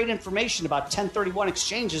 more great information about 1031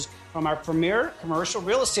 exchanges from our premier commercial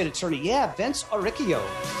real estate attorney. Yeah, Vince Auricchio.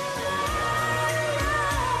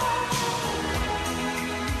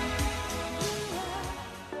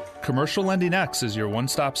 Commercial Lending X is your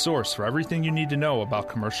one-stop source for everything you need to know about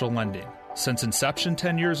commercial lending. Since inception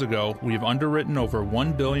 10 years ago, we've underwritten over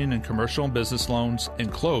 $1 billion in commercial and business loans and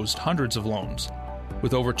closed hundreds of loans.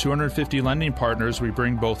 With over 250 lending partners, we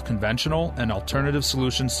bring both conventional and alternative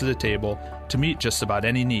solutions to the table to meet just about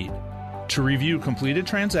any need. To review completed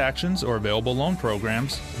transactions or available loan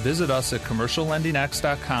programs, visit us at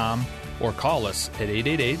commerciallendingx.com or call us at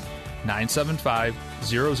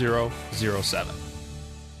 888-975-0007.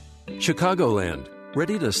 Chicagoland.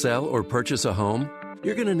 Ready to sell or purchase a home?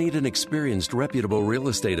 You're going to need an experienced, reputable real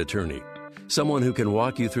estate attorney. Someone who can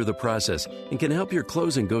walk you through the process and can help your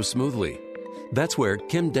closing go smoothly. That's where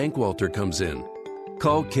Kim Dankwalter comes in.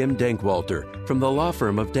 Call Kim Dankwalter from the law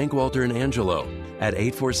firm of Dankwalter & Angelo at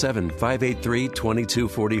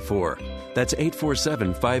 847-583-2244. That's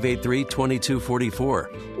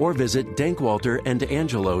 847-583-2244. Or visit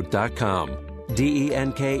dankwalterandangelo.com.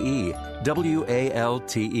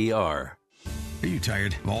 DENKEWALTER. Are you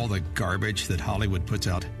tired of all the garbage that Hollywood puts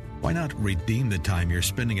out? Why not redeem the time you're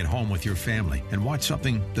spending at home with your family and watch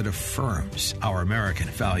something that affirms our American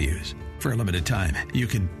values? For a limited time, you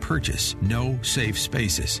can purchase No Safe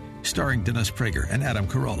Spaces, starring Dennis Prager and Adam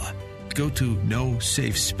Carolla. Go to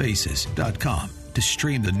nosafespaces.com to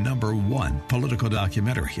stream the #1 political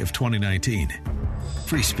documentary of 2019.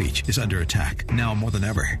 Free speech is under attack now more than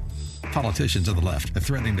ever. Politicians on the left are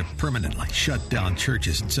threatening to permanently shut down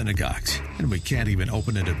churches and synagogues, and we can't even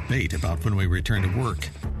open a debate about when we return to work.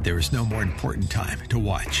 There is no more important time to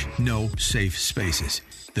watch No Safe Spaces,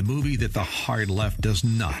 the movie that the hard left does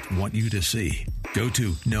not want you to see. Go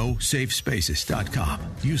to nosafespaces.com.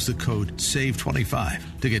 Use the code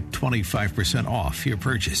SAVE25 to get 25% off your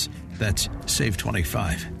purchase. That's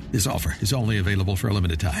SAVE25. This offer is only available for a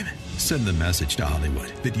limited time. Send the message to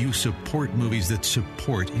Hollywood that you support movies that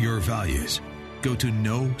support your values. Go to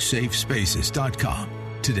nosafespaces.com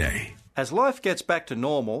today. As life gets back to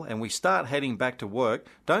normal and we start heading back to work,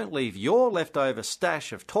 don't leave your leftover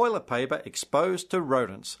stash of toilet paper exposed to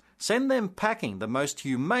rodents. Send them packing the most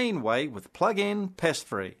humane way with Plug-in Pest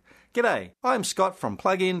Free. G'day, I'm Scott from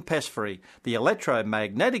Plug-in Pest Free, the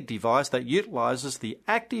electromagnetic device that utilises the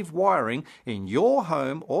active wiring in your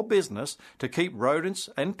home or business to keep rodents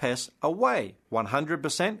and pests away.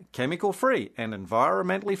 100% chemical-free and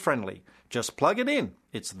environmentally friendly. Just plug it in.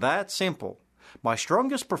 It's that simple. My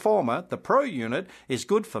strongest performer, the Pro unit, is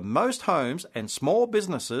good for most homes and small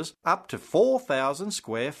businesses up to 4,000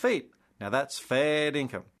 square feet. Now that's fair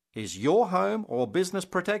income. Is your home or business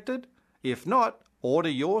protected? If not, order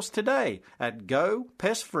yours today at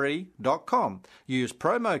gopestfree.com. Use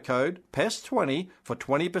promo code PEST20 for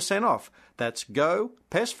 20% off. That's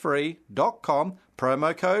gopestfree.com,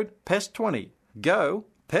 promo code PEST20.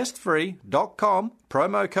 Gopestfree.com,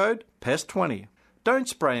 promo code PEST20. Don't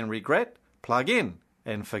spray and regret. Plug in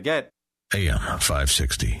and forget. AM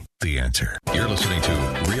 560, The Answer. You're listening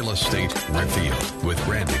to Real Estate Revealed with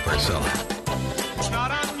Randy Barcella. It's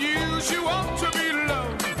not unusual to be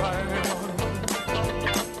loved by anyone.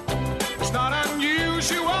 It's not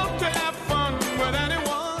unusual to have fun with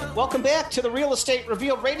anyone. Welcome back to the Real Estate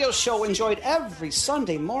Revealed radio show, enjoyed every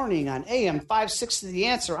Sunday morning on AM 560, The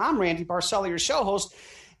Answer. I'm Randy Barcella, your show host.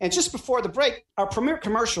 And just before the break, our premier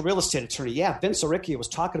commercial real estate attorney, Vince Arricchia, was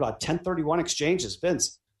talking about 1031 exchanges.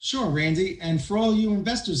 Vince. Sure, Randy. And for all you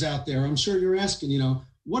investors out there, I'm sure you're asking,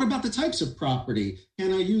 what about the types of property?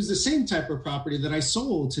 Can I use the same type of property that I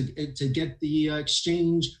sold to get the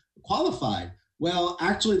exchange qualified? Well,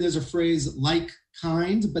 actually, there's a phrase like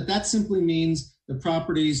kind, but that simply means the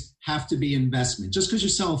properties have to be investment. Just because you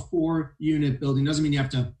sell a 4-unit building doesn't mean you have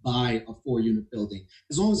to buy a 4-unit building,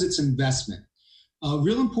 as long as it's investment.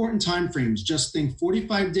 Real important timeframes, just think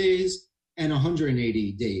 45 days and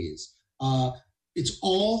 180 days. It's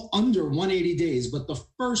all under 180 days, but the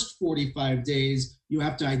first 45 days, you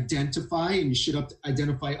have to identify, and you should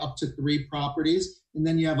identify up to 3 properties, and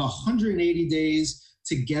then you have 180 days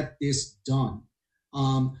to get this done.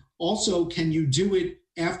 Also, can you do it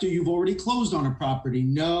after you've already closed on a property?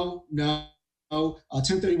 No.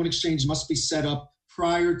 1031 exchange must be set up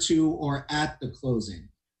prior to or at the closing.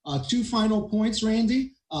 2 final points,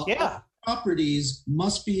 Randy. Properties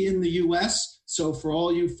must be in the U.S. So for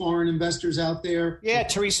all you foreign investors out there. Yeah,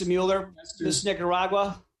 Teresa Mueller, Miss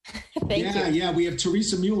Nicaragua. Thank you. Yeah, we have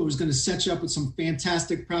Teresa Mueller who's going to set you up with some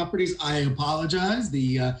fantastic properties. I apologize.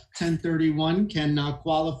 The 1031 cannot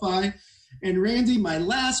qualify. And Randy, my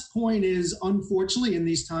last point is, unfortunately, in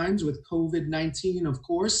these times with COVID-19, of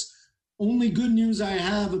course, only good news I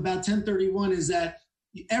have about 1031 is that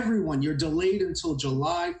everyone, you're delayed until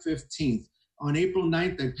July 15th. On April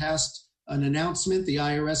 9th, they passed an announcement. The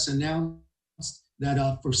IRS announced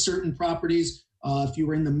that for certain properties, if you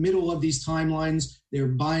were in the middle of these timelines, they're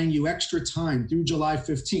buying you extra time through July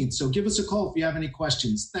 15th. So give us a call if you have any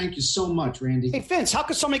questions. Thank you so much, Randy. Hey, Vince, how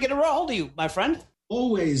can somebody get a hold of you, my friend?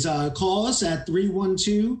 Always call us at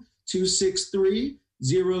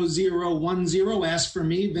 312-263-0010. Ask for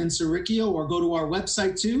me, Vince Arricchia, or go to our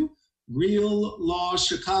website too,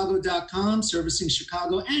 reallawchicago.com, servicing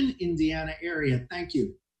Chicago and Indiana area. Thank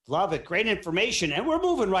you. Love it. Great information. And we're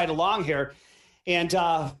moving right along here. And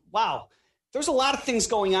wow, there's a lot of things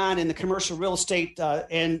going on in the commercial real estate.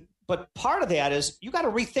 But part of that is you got to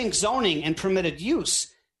rethink zoning and permitted use.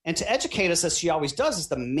 And to educate us, as she always does, is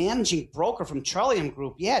the managing broker from Trillium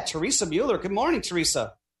Group. Yeah, Teresa Mueller. Good morning,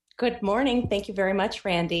 Teresa. Good morning. Thank you very much,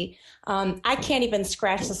 Randy. I can't even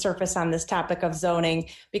scratch the surface on this topic of zoning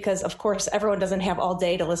because, of course, everyone doesn't have all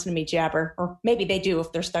day to listen to me jabber, or maybe they do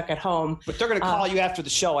if they're stuck at home. But they're going to call you after the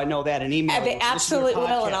show. I know that, and email. They absolutely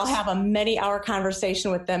will, and I'll have a many-hour conversation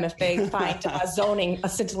with them if they find zoning a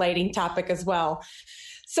scintillating topic as well.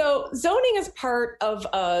 So zoning is part of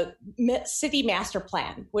a city master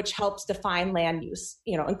plan, which helps define land use,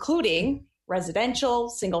 including residential,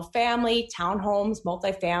 single family, townhomes,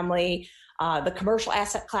 multifamily, the commercial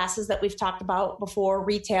asset classes that we've talked about before,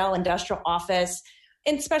 retail, industrial, office,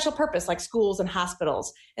 and special purpose like schools and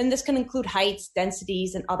hospitals. And this can include heights,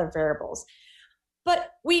 densities, and other variables.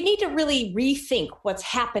 But we need to really rethink what's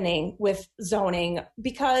happening with zoning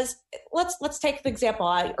because let's take the example.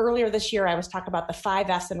 Earlier this year, I was talking about the 5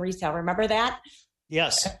 Fs in retail. Remember that?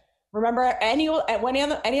 Yes. Remember any of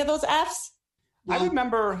those Fs? Well, I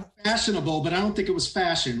remember fashionable, but I don't think it was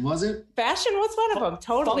fashion, was it? Fashion was one of them,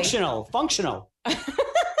 totally. Functional.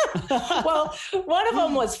 Well, one of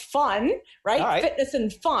them was fun, right? Fitness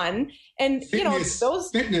and fun. And, fitness.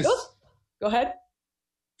 Those. Go ahead.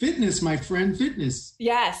 Fitness, my friend, fitness.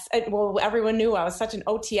 Yes. Well, everyone knew I was such an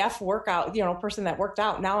OTF workout, person that worked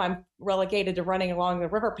out. Now I'm relegated to running along the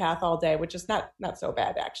river path all day, which is not so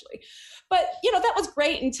bad, actually. But, that was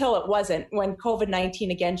great until it wasn't, when COVID-19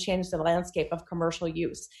 again changed the landscape of commercial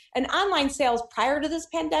use. And online sales prior to this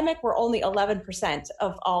pandemic were only 11%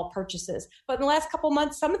 of all purchases. But in the last couple of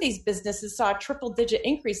months, some of these businesses saw triple-digit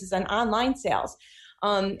increases in online sales.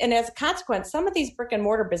 And as a consequence, some of these brick and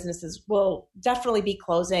mortar businesses will definitely be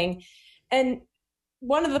closing. And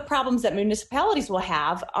one of the problems that municipalities will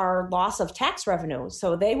have are loss of tax revenue.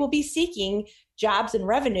 So they will be seeking jobs and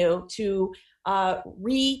revenue to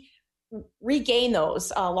regain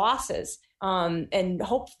those losses and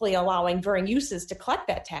hopefully allowing varying uses to collect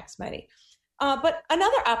that tax money. But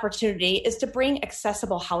another opportunity is to bring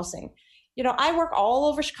accessible housing. I work all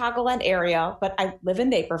over Chicagoland area, but I live in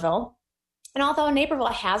Naperville. And although Naperville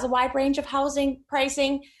has a wide range of housing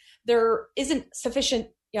pricing, there isn't sufficient,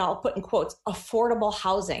 I'll put in quotes, affordable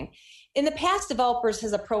housing. In the past, developers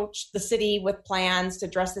has approached the city with plans to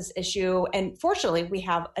address this issue. And fortunately, we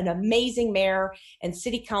have an amazing mayor and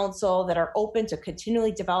city council that are open to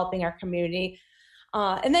continually developing our community.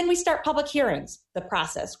 And then we start public hearings, the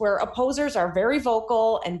process, where opposers are very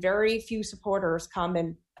vocal and very few supporters come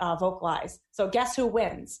and vocalize. So guess who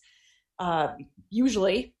wins?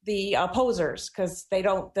 Usually the opposers, because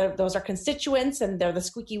those are constituents and they're the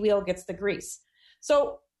squeaky wheel gets the grease.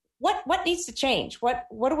 So what needs to change? What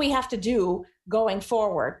do we have to do going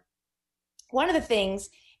forward? One of the things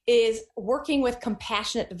is working with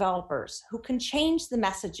compassionate developers who can change the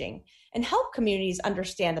messaging and help communities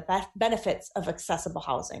understand the benefits of accessible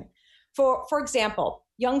housing. For example,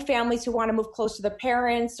 young families who want to move close to their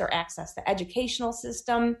parents or access the educational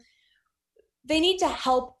system, they need to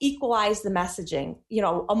help equalize the messaging,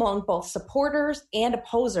 among both supporters and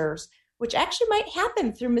opposers, which actually might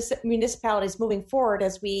happen through municipalities moving forward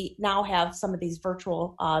as we now have some of these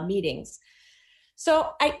virtual meetings.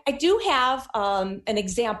 So I do have an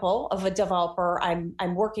example of a developer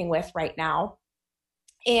I'm working with right now.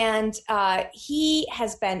 And he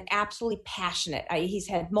has been absolutely passionate. He's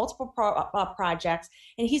had multiple projects,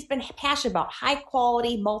 and he's been passionate about high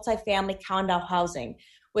quality multifamily condo housing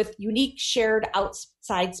with unique shared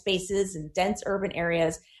outside spaces and dense urban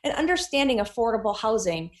areas. And understanding affordable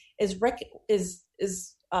housing is recognized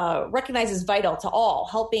as vital to all,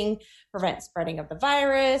 helping prevent spreading of the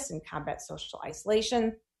virus and combat social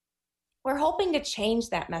isolation. We're hoping to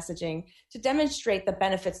change that messaging to demonstrate the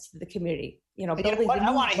benefits to the community. I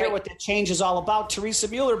want to hear what the change is all about, Teresa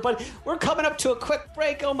Mueller, but we're coming up to a quick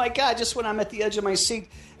break. Oh my God, just when I'm at the edge of my seat.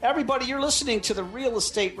 Everybody, you're listening to the Real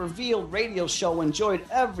Estate Revealed radio show, enjoyed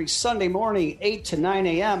every Sunday morning, 8 to 9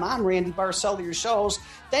 a.m. I'm Randy Barcella, your show host.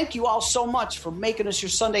 Thank you all so much for making us your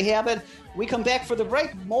Sunday habit. We come back for the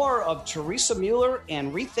break. More of Teresa Mueller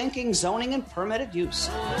and Rethinking Zoning and Permitted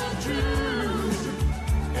Use.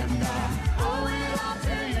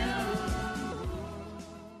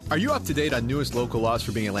 Are you up to date on newest local laws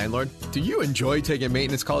for being a landlord? Do you enjoy taking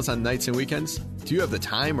maintenance calls on nights and weekends? Do you have the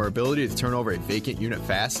time or ability to turn over a vacant unit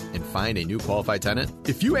fast and find a new qualified tenant?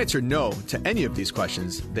 If you answer no to any of these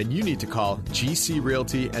questions, then you need to call GC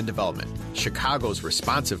Realty and Development, Chicago's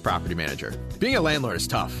responsive property manager. Being a landlord is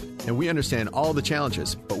tough, and we understand all the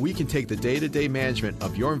challenges, but we can take the day-to-day management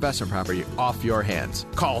of your investment property off your hands.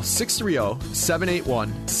 Call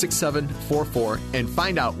 630-781-6744 and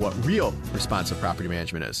find out what real responsive property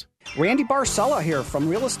management is. Randy Barcella here from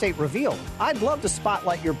Real Estate Revealed. I'd love to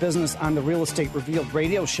spotlight your business on the Real Estate Revealed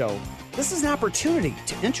radio show. This is an opportunity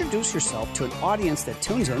to introduce yourself to an audience that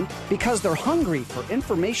tunes in because they're hungry for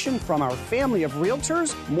information from our family of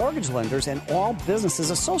realtors, mortgage lenders, and all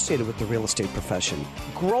businesses associated with the real estate profession.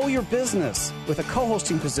 Grow your business with a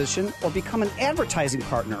co-hosting position or become an advertising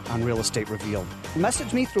partner on Real Estate Revealed.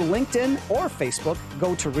 Message me through LinkedIn or Facebook.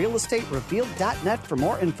 Go to realestaterevealed.net for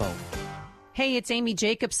more info. Hey, it's Amy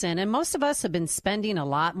Jacobson, and most of us have been spending a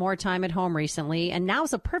lot more time at home recently, and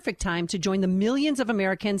now's a perfect time to join the millions of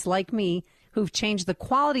Americans like me who've changed the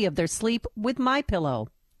quality of their sleep with MyPillow.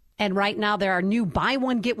 And right now, there are new buy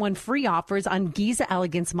one, get one free offers on Giza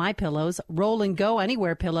Elegance MyPillows, Roll and Go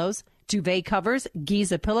Anywhere pillows, duvet covers,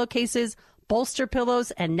 Giza pillowcases, bolster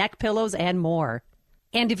pillows, and neck pillows, and more.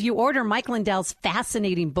 And if you order Mike Lindell's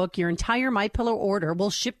fascinating book, your entire MyPillow order will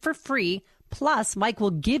ship for free. Plus, Mike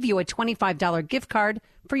will give you a $25 gift card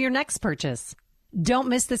for your next purchase. Don't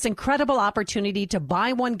miss this incredible opportunity to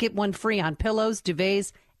buy one, get one free on pillows,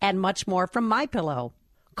 duvets, and much more from MyPillow.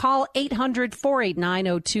 Call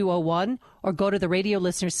 800-489-0201 or go to the radio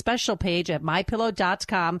listener special page at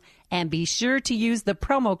MyPillow.com and be sure to use the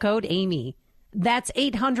promo code Amy. That's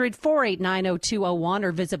 800-489-0201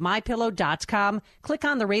 or visit MyPillow.com. Click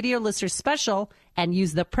on the Radio Listeners Special and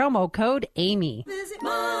use the promo code Amy. Visit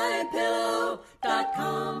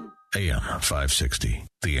MyPillow.com. AM 560,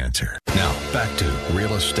 The Answer. Now, back to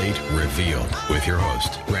Real Estate Revealed with your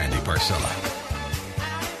host, Randy Barcella.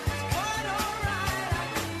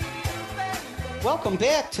 Welcome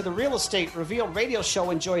back to the Real Estate Revealed radio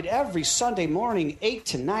show, enjoyed every Sunday morning, 8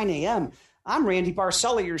 to 9 a.m. I'm Randy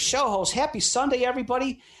Barcella, your show host. Happy Sunday,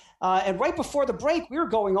 everybody. And right before the break, we were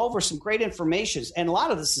going over some great information, and a lot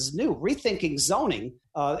of this is new, rethinking zoning,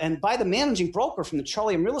 and by the managing broker from the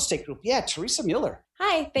Trillium Real Estate Group. Yeah, Teresa Mueller.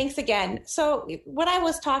 Hi, thanks again. So what I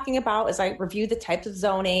was talking about is I reviewed the types of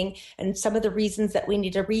zoning and some of the reasons that we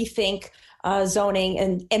need to rethink zoning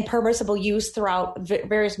and permissible use throughout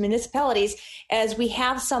various municipalities as we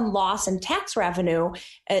have some loss in tax revenue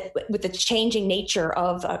with the changing nature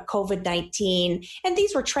of COVID-19. And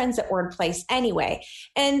these were trends that were in place anyway.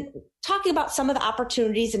 And talking about some of the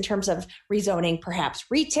opportunities in terms of rezoning, perhaps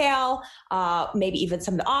retail, maybe even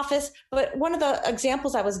some of the office. But one of the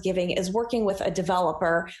examples I was giving is working with a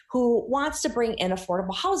developer who wants to bring in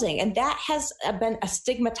affordable housing. And that has been a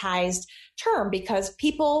stigmatized term because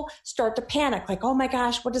people start to panic like, oh my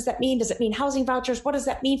gosh, what does that mean? Does it mean housing vouchers? What does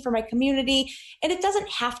that mean for my community? And it doesn't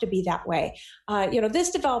have to be that way. This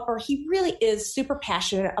developer, he really is super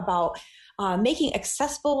passionate about making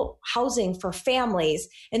accessible housing for families.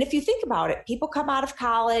 And if you think about it, people come out of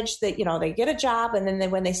college, they get a job, and then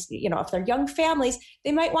when they, if they're young families,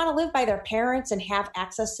 they might want to live by their parents and have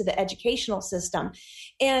access to the educational system.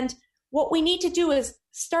 And what we need to do is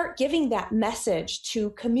start giving that message to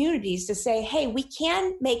communities to say, hey, we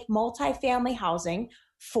can make multifamily housing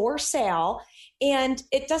for sale, and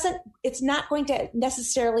it's not going to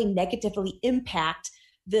necessarily negatively impact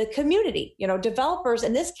the community. Developers,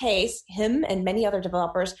 in this case, him and many other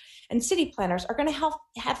developers and city planners are going to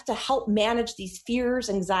have to help manage these fears,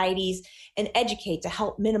 anxieties, and educate to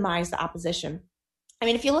help minimize the opposition. I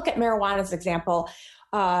mean, if you look at marijuana's example,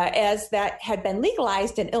 as that had been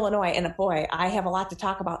legalized in Illinois, and boy, I have a lot to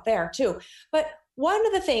talk about there too. But one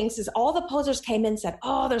of the things is all the opposers came in and said,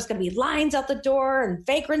 oh, there's going to be lines out the door and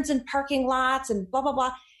vagrants in parking lots and blah, blah,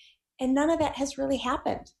 blah. And none of that has really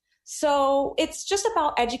happened. So it's just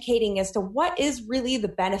about educating as to what is really the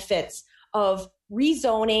benefits of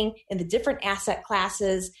rezoning in the different asset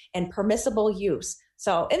classes and permissible use.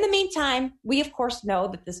 So in the meantime, we of course know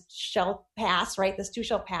that this shall pass, right? This too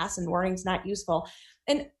shall pass, and warning's not useful.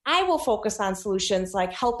 And I will focus on solutions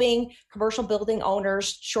like helping commercial building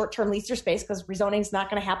owners short-term lease their space, because rezoning is not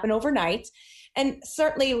going to happen overnight. And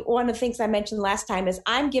certainly one of the things I mentioned last time is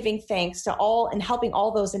I'm giving thanks to all and helping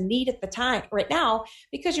all those in need at the time right now,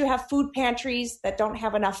 because you have food pantries that don't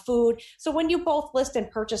have enough food. So when you both list and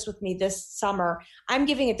purchase with me this summer, I'm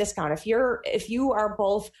giving a discount. If you are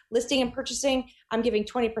both listing and purchasing, I'm giving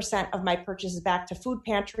 20% of my purchases back to food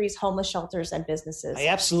pantries, homeless shelters, and businesses. I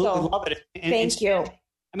absolutely love it. Thank you.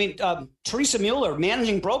 I mean, Teresa Mueller,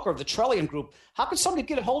 managing broker of the Trillium Group. How can somebody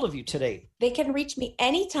get a hold of you today? They can reach me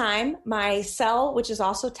anytime. My cell, which is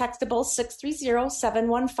also textable,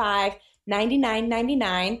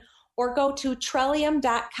 630-715-9999, or go to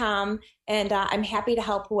Trillium.com, and I'm happy to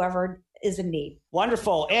help whoever is in need.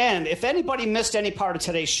 Wonderful. And if anybody missed any part of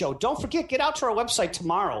today's show, don't forget, get out to our website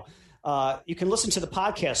tomorrow. You can listen to the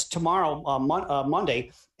podcast tomorrow,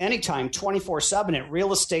 Monday, anytime, 24/7 at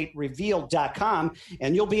realestaterevealed.com.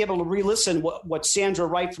 And you'll be able to re-listen what Sandra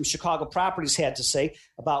Wright from Chicago Properties had to say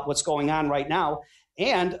about what's going on right now,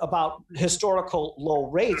 and about historical low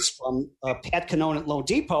rates from Pat Canone at Loan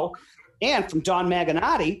Depot, and from Dawn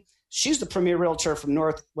Maganotti. She's the premier realtor from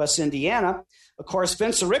Northwest Indiana. Of course,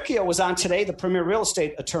 Vince Aricchio was on today, the premier real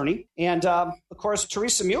estate attorney. And, of course,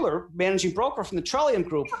 Teresa Mueller, managing broker from the Trillium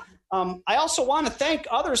Group. I also want to thank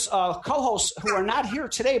others, co-hosts who are not here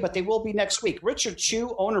today, but they will be next week. Richard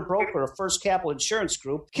Chu, owner-broker of First Capital Insurance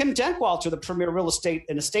Group. Kim Denkwalter, the premier real estate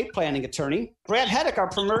and estate planning attorney. Brad Heddick, our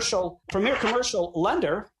premier commercial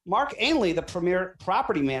lender. Mark Ainley, the premier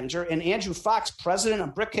property manager. And Andrew Fox, president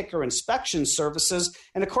of Brick Kicker Inspection Services.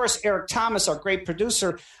 And, of course, Eric Thomas, our great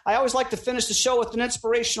producer. I always like to finish the show with an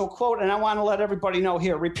inspirational quote, and I want to let everybody know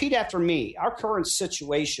here. Repeat after me. Our current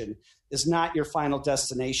situation is not your final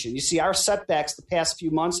destination. You see, our setbacks the past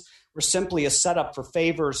few months were simply a setup for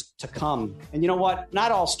favors to come. And you know what?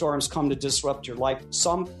 Not all storms come to disrupt your life.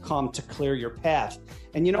 Some come to clear your path.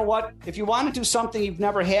 And you know what? If you want to do something you've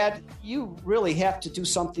never had, you really have to do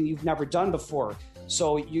something you've never done before.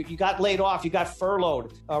 So you got laid off, you got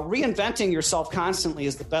furloughed. Reinventing yourself constantly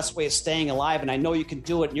is the best way of staying alive, and I know you can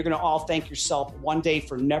do it, and you're going to all thank yourself one day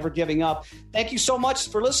for never giving up. Thank you so much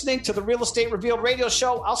for listening to the Real Estate Revealed radio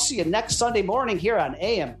show. I'll see you next Sunday morning here on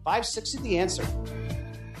AM 560 The Answer.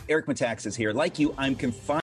 Eric Metaxas here. Like you, I'm confined